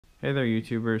Hey there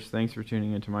YouTubers, thanks for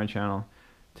tuning into my channel.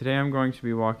 Today I'm going to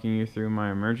be walking you through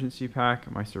my emergency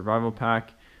pack, my survival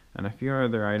pack, and a few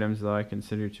other items that I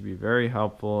consider to be very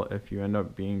helpful if you end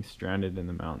up being stranded in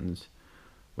the mountains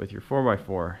with your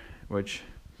 4x4, which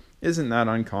isn't that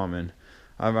uncommon.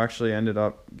 I've actually ended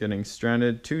up getting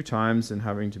stranded 2 times and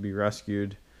having to be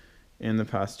rescued in the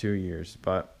past 2 years,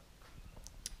 but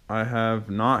I have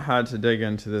not had to dig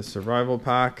into this survival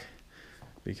pack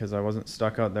because I wasn't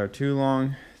stuck out there too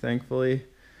long, thankfully.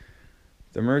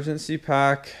 The emergency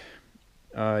pack,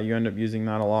 you end up using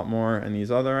that a lot more, and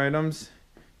these other items,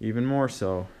 even more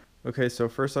so. Okay, so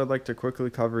first I'd like to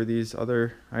quickly cover these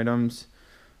other items.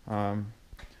 The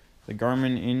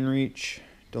Garmin InReach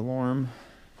DeLorme.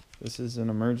 This is an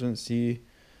emergency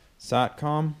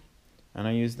SATCOM, and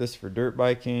I use this for dirt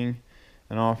biking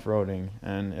and off-roading,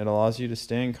 and it allows you to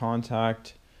stay in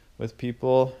contact with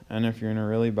people, and if you're in a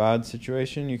really bad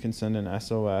situation, you can send an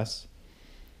SOS,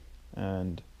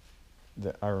 and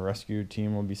our rescue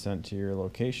team will be sent to your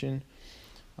location.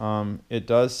 It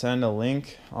does send a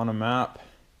link on a map,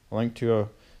 a link to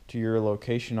your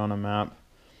location on a map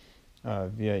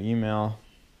via email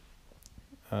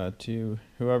to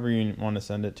whoever you want to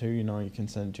send it to. You can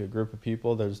send it to a group of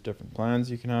people. There's different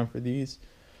plans you can have for these.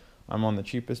 I'm on the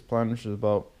cheapest plan, which is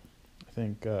about, I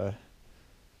think,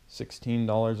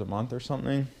 $16 a month or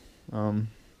something. But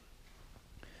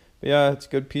yeah, it's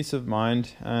good peace of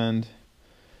mind, and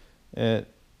it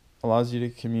allows you to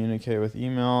communicate with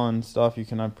email and stuff. You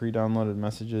can have pre-downloaded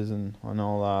messages and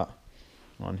all that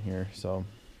on here. So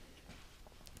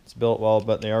it's built well,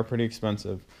 but they are pretty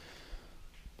expensive.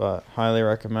 But highly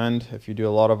recommend if you do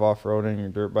a lot of off-roading or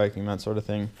dirt biking, that sort of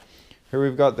thing. Here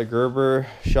we've got the Gerber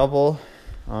shovel.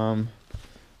 I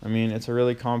mean, it's a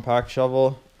really compact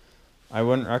shovel. I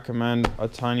wouldn't recommend a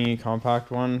tiny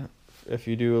compact one if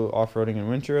you do off-roading in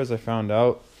winter, as I found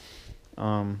out,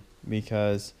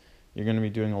 because you're going to be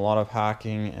doing a lot of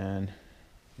hacking and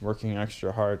working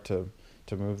extra hard to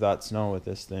move that snow with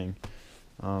this thing.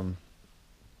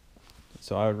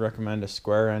 So I would recommend a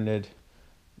square-ended,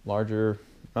 larger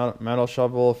metal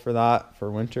shovel for that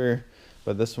for winter,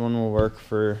 but this one will work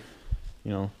for,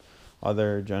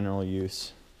 other general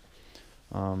use.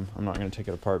 I'm not going to take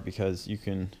it apart because you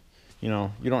can, you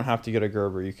don't have to get a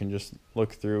Gerber. You can just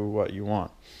look through what you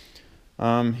want.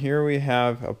 Here we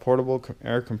have a portable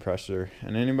air compressor,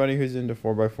 and anybody who's into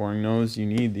 4x4ing knows you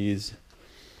need these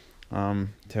to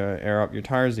air up your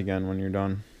tires again when you're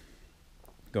done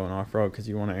going off-road, because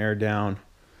you want to air down,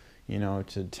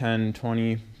 to 10,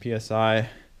 20 psi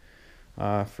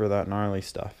for that gnarly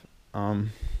stuff.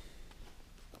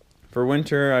 For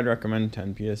winter, I'd recommend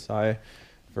 10 psi.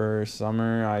 For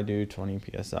summer, I do 20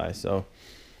 psi. So,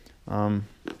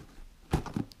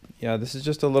 yeah, this is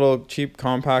just a little cheap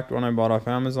compact one I bought off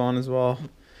Amazon as well.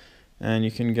 And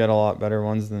you can get a lot better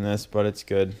ones than this, but it's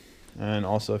good. And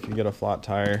also, if you get a flat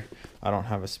tire, I don't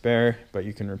have a spare, but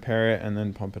you can repair it and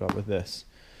then pump it up with this.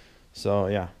 So,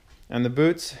 yeah. And the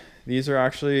boots, these are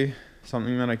actually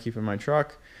something that I keep in my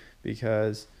truck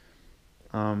because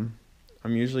I'm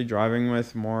usually driving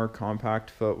with more compact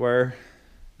footwear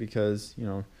because,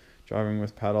 driving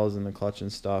with pedals and the clutch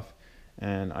and stuff.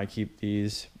 And I keep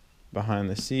these behind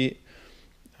the seat,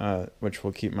 which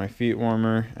will keep my feet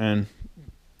warmer. And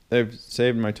they've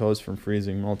saved my toes from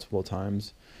freezing multiple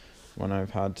times when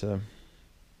I've had to,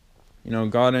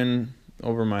 got in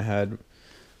over my head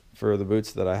for the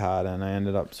boots that I had, and I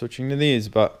ended up switching to these.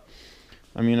 But,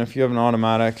 I mean, if you have an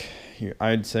automatic,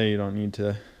 I'd say you don't need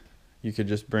to. You could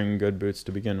just bring good boots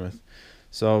to begin with.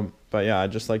 So, but yeah,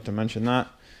 I'd just like to mention that,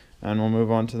 and we'll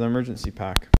move on to the emergency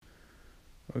pack.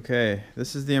 Okay,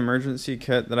 this is the emergency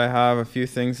kit that I have. A few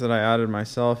things that I added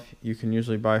myself. You can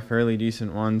usually buy fairly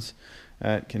decent ones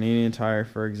at Canadian Tire,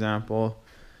 for example,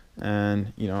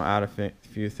 and add a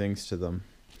few things to them.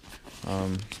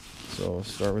 So I'll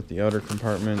start with the outer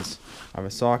compartments. I have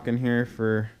a sock in here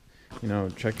for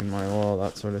checking my oil,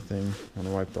 that sort of thing. I'm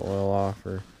gonna wipe the oil off,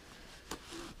 or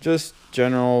just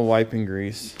general wiping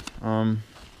grease.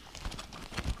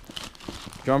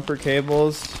 Jumper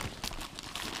cables,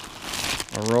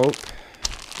 a rope.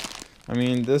 I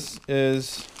mean, this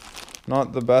is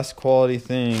not the best quality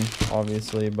thing,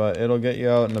 obviously, but it'll get you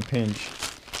out in a pinch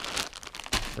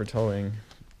for towing.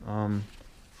 Alright,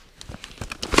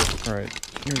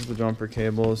 here's the jumper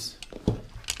cables.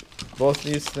 Both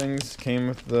these things came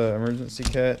with the emergency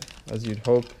kit, as you'd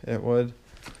hope it would.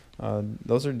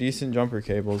 Those are decent jumper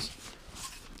cables.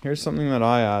 Here's something that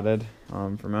I added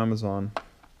from Amazon.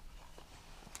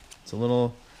 It's a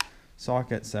little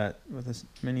socket set with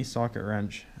a mini socket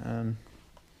wrench, and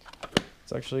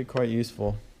it's actually quite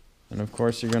useful. And of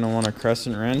course, you're going to want a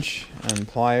crescent wrench and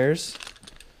pliers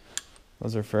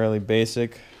Those are fairly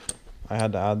basic. I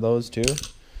had to add those too.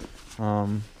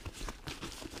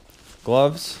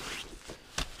 Gloves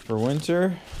for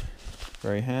winter,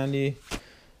 very handy.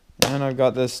 And I've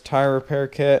got this tire repair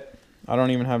kit. I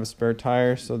don't even have a spare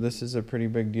tire, so this is a pretty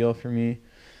big deal for me.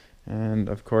 And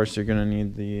of course you're gonna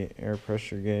need the air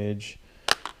pressure gauge,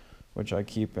 which I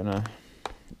keep in a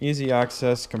easy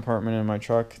access compartment in my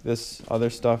truck. This other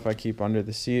stuff I keep under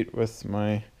the seat with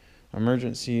my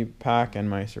emergency pack and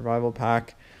my survival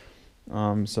pack.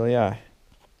 So yeah,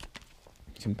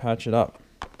 you can patch it up.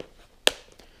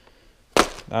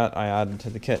 That I added to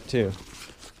the kit too.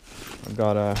 I've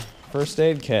got a first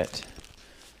aid kit.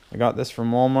 I got this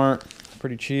from Walmart,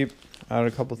 pretty cheap.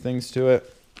 Added a couple things to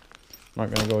it. I'm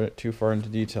not gonna go too far into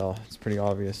detail, it's pretty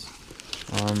obvious.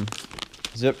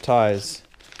 Zip ties,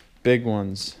 big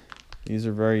ones. These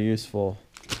are very useful.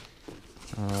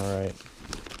 Alright.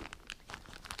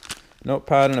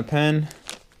 Notepad and a pen.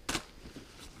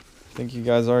 I think you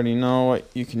guys already know what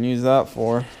you can use that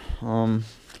for.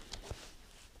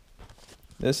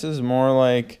 This is more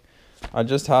like, I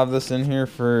just have this in here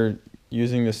for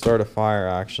using to start a fire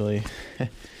actually.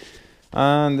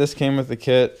 And this came with the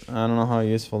kit. I don't know how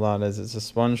useful that is. It's a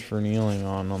sponge for kneeling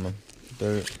on the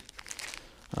dirt.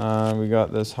 We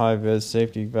got this high vis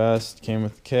safety vest, came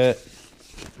with the kit.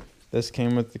 This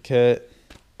came with the kit.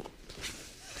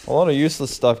 A lot of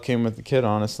useless stuff came with the kit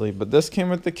honestly, but this came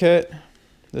with the kit.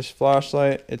 This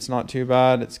flashlight, it's not too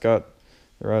bad. It's got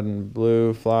the red and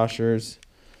blue flashers.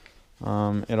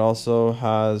 It also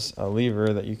has a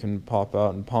lever that you can pop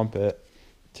out and pump it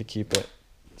to keep it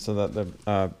so that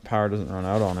the power doesn't run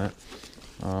out on it.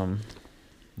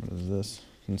 What is this?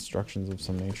 Instructions of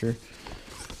some nature.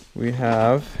 We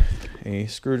have a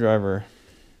screwdriver.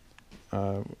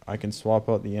 I can swap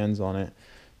out the ends on it,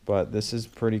 but this is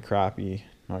pretty crappy,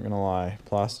 not gonna lie.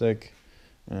 Plastic,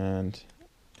 and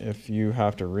if you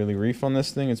have to really reef on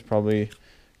this thing, it's probably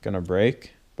gonna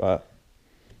break, but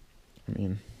I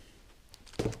mean,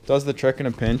 does the trick in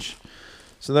a pinch.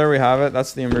 So there we have it.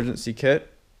 That's the emergency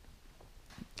kit.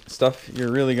 Stuff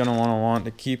you're really gonna want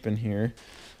to keep in here: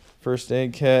 first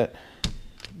aid kit,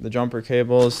 the jumper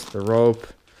cables, the rope,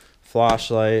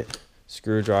 flashlight,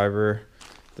 screwdriver,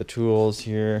 the tools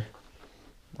here,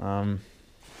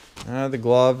 the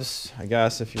gloves, I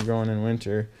guess, if you're going in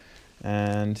winter,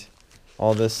 and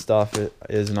all this stuff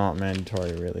is not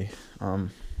mandatory really.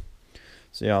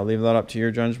 So yeah, I'll leave that up to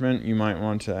your judgment. You might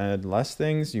want to add less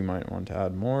things, you might want to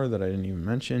add more that I didn't even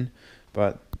mention,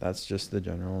 but that's just the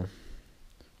general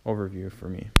overview for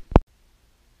me.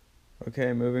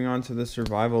 Okay, moving on to the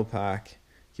survival pack.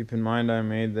 Keep in mind I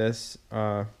made this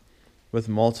with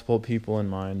multiple people in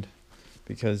mind,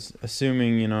 because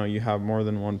assuming you have more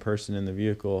than one person in the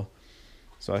vehicle,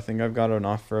 so I think I've got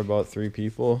enough for about 3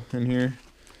 people in here.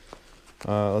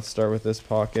 Let's start with this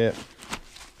pocket.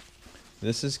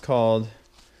 This is called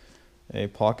a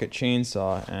pocket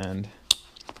chainsaw, and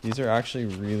these are actually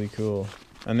really cool,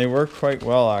 and they work quite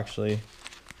well actually.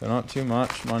 They're not too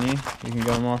much money. You can get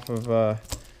them off of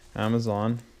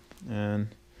Amazon, and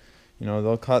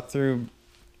they'll cut through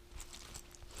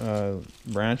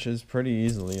branches pretty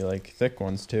easily, like thick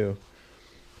ones too.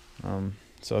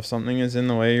 So if something is in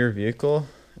the way of your vehicle,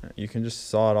 you can just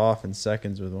saw it off in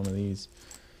seconds with one of these,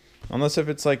 unless if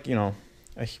it's like a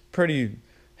pretty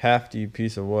hefty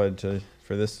piece of wood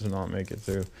for this to not make it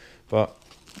through. But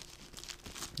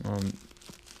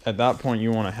at that point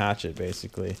you want to hatch it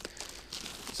basically.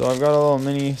 So I've got a little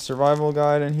mini survival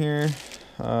guide in here.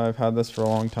 I've had this for a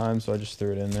long time, so I just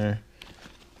threw it in there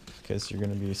in case you're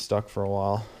going to be stuck for a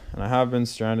while. And I have been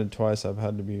stranded twice. I've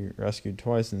had to be rescued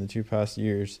twice in the 2 past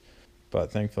years,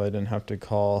 but thankfully I didn't have to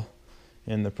call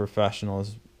in the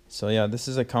professionals. So yeah, this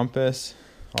is a compass,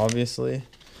 obviously.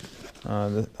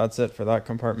 That's it for that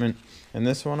compartment. And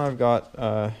this one I've got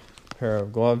a pair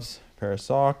of gloves, a pair of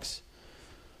socks.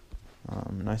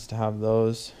 Nice to have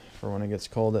those for when it gets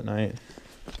cold at night.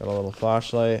 Got a little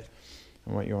flashlight,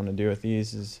 and what you want to do with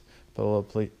these is put a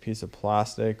little piece of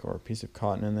plastic or a piece of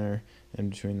cotton in there in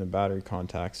between the battery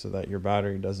contacts so that your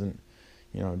battery doesn't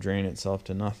drain itself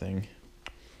to nothing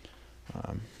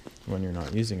when you're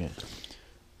not using it.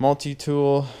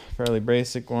 Multi-tool, fairly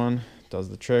basic one, does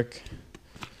the trick.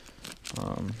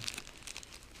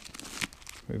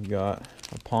 We've got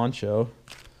a poncho,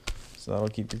 so that'll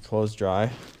keep your clothes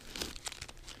dry.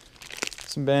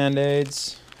 Some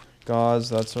band-aids, gauze,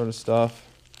 that sort of stuff.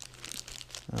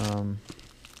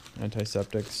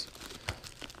 Antiseptics.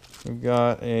 We've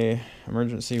got a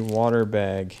emergency water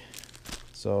bag,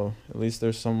 so at least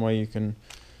there's some way you can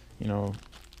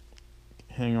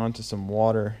hang on to some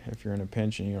water if you're in a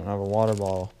pinch and you don't have a water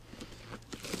bottle.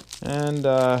 And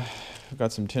I've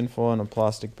got some tinfoil and a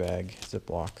plastic bag,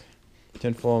 Ziploc.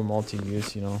 Tinfoil,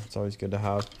 multi-use, you know, it's always good to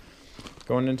have.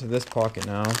 Going into this pocket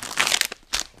now,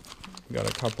 we got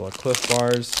a couple of Cliff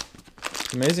Bars.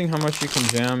 It's amazing how much you can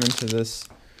jam into this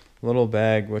little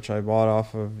bag, which I bought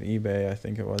off of eBay, I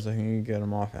think it was. I think you can get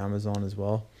them off Amazon as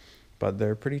well. But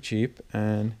they're pretty cheap,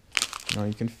 and you know,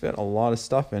 you can fit a lot of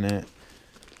stuff in it.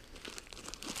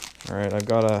 Alright, I've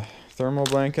got a thermal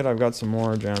blanket. I've got some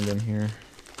more jammed in here.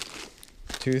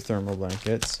 2 thermal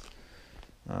blankets.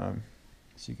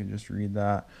 So you can just read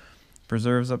that.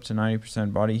 Preserves up to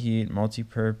 90% body heat,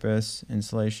 multi-purpose,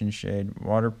 insulation shade,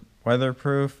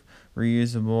 weatherproof,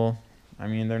 reusable. I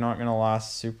mean, they're not going to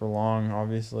last super long,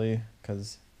 obviously,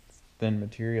 because thin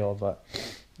material, but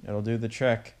it'll do the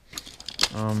trick.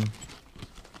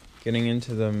 Getting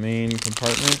into the main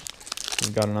compartment,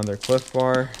 we've got another Cliff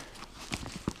Bar.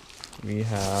 We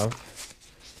have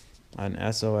an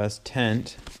SOS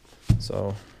tent.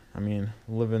 So, I mean,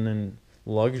 living in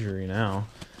luxury now.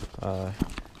 I've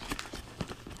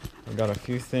got a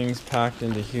few things packed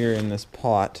into here in this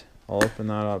pot. I'll open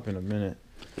that up in a minute.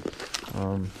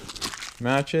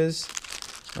 Matches,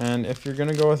 and if you're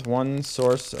gonna go with one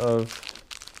source of,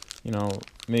 you know,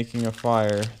 making a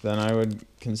fire, then I would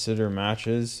consider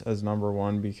matches as number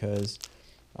one, because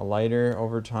a lighter,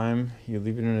 over time, you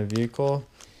leave it in a vehicle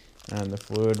and the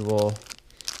fluid will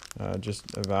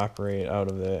just evaporate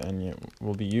out of it and it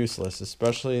will be useless.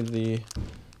 Especially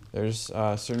there's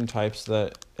certain types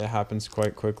that it happens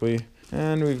quite quickly.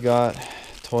 And we've got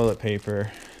toilet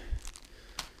paper.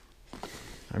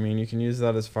 I mean, you can use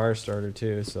that as fire starter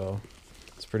too, so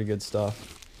it's pretty good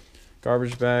stuff.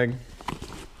 Garbage bag.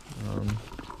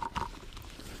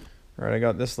 Alright, I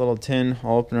got this little tin.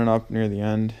 I'll open it up near the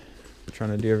end. I'm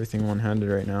trying to do everything one-handed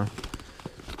right now.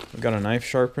 I've got a knife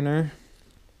sharpener.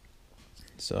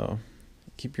 So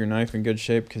keep your knife in good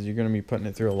shape, because you're going to be putting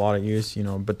it through a lot of use, you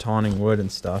know, batoning wood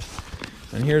and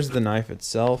stuff. And here's the knife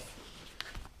itself.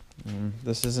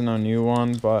 This isn't a new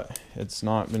one, but it's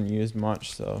not been used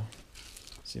much, so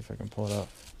see if I can pull it up.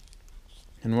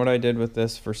 And what I did with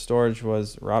this for storage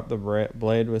was wrap the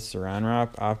blade with saran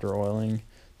wrap after oiling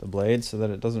the blade so that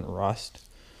it doesn't rust,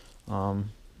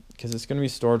 because it's going to be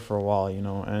stored for a while, you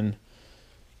know. And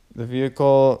the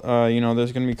vehicle, you know,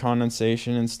 there's going to be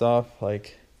condensation and stuff,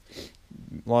 like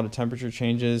a lot of temperature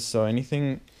changes, so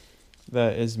anything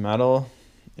that is metal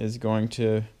is going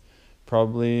to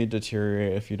probably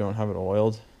deteriorate if you don't have it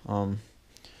oiled.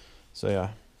 So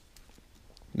yeah,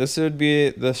 this would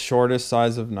be the shortest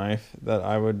size of knife that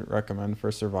I would recommend for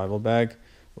a survival bag.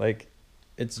 Like,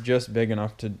 it's just big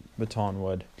enough to baton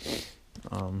wood.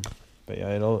 But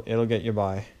yeah, it'll get you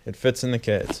by. It fits in the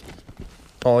kit. It's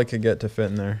all I could get to fit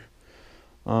in there.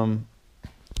 All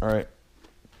right,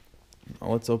 now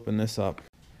let's open this up.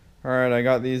 All right, I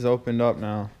got these opened up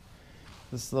now.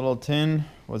 This little tin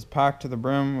was packed to the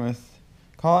brim with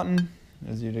cotton,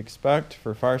 as you'd expect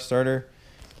for fire starter.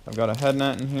 I've got a head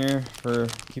net in here for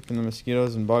keeping the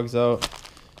mosquitoes and bugs out,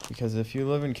 because if you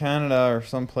live in Canada or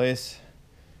someplace,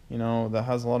 you know, that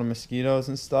has a lot of mosquitoes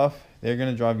and stuff, they're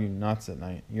gonna drive you nuts at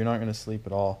night. You're not gonna sleep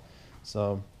at all.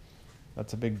 So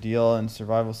that's a big deal in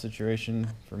survival situation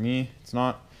for me. It's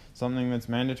not something that's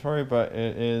mandatory, but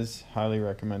it is highly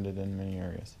recommended in many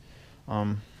areas.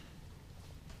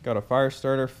 Got a fire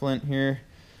starter flint here,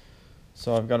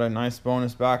 so I've got a nice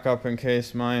bonus backup in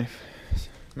case my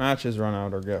matches run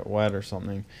out or get wet or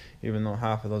something, even though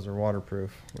half of those are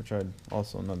waterproof, which I'd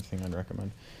also another thing I'd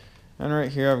recommend. And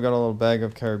right here I've got a little bag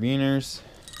of carabiners.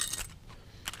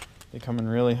 They come in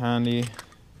really handy.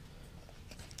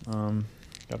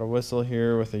 Got a whistle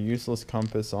here with a useless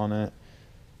compass on it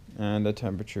and a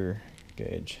temperature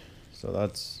gauge, so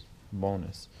that's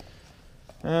bonus.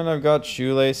 And I've got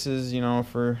shoelaces, you know,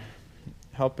 for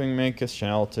helping make a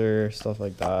shelter, stuff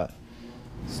like that.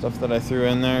 Stuff that I threw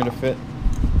in there to fit.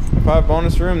 If I have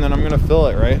bonus room, then I'm gonna fill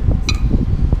it, right?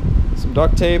 Some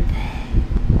duct tape.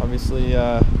 Obviously,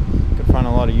 could find a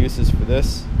lot of uses for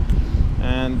this.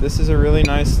 And this is a really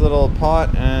nice little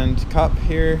pot and cup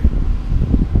here.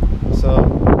 So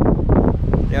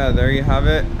yeah, there you have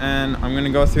it. And I'm gonna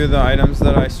go through the items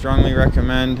that I strongly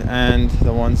recommend, and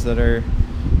the ones that are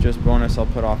just bonus I'll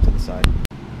put off to the side.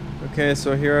 Okay,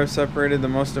 so here I've separated the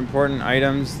most important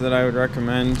items that I would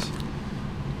recommend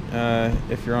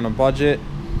if you're on a budget.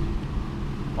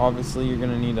 Obviously you're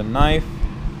going to need a knife,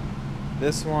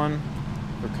 this one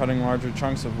for cutting larger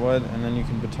chunks of wood, and then you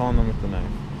can baton them with the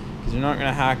knife, because you're not going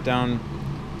to hack down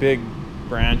big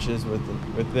branches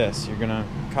with this. You're going to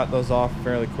cut those off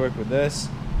fairly quick with this,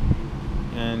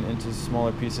 and into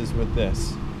smaller pieces with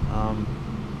this.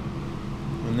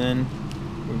 And then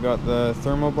we've got the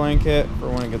thermal blanket for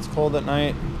when it gets cold at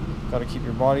night. Got to keep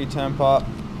your body temp up.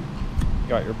 You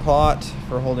got your pot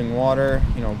for holding water,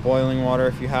 you know, boiling water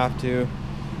if you have to,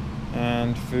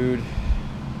 and food,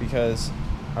 because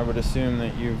I would assume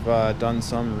that you've done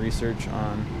some research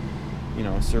on, you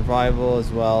know, survival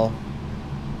as well.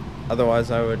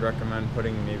 Otherwise, I would recommend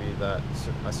putting maybe a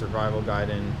survival guide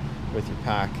in with your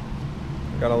pack.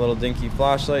 I've got a little dinky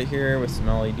flashlight here with some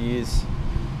LEDs.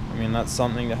 I mean, that's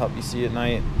something to help you see at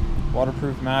night.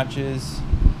 Waterproof matches,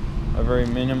 a very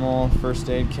minimal first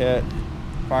aid kit,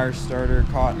 fire starter,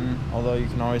 cotton, although you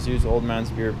can always use old man's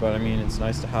beer, but I mean, it's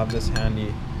nice to have this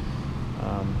handy.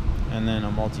 And then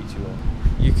a multi-tool.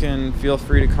 You can feel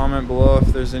free to comment below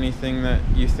if there's anything that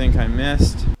you think I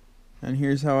missed. And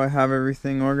here's how I have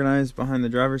everything organized behind the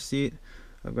driver's seat.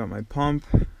 I've got my pump,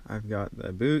 I've got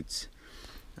the boots,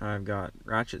 I've got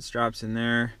ratchet straps in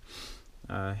there,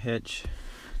 hitch,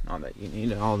 not that you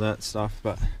need all that stuff,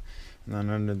 but and then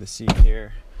under the seat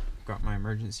here, I've got my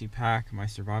emergency pack, my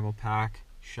survival pack,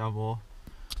 shovel,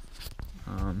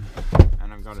 and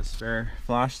I've got a spare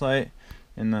flashlight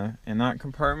in that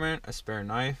compartment, a spare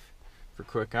knife for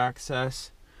quick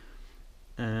access,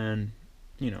 and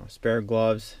you know, spare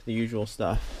gloves, the usual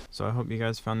stuff. So I hope you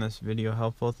guys found this video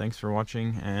helpful. Thanks for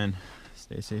watching, and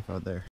stay safe out there.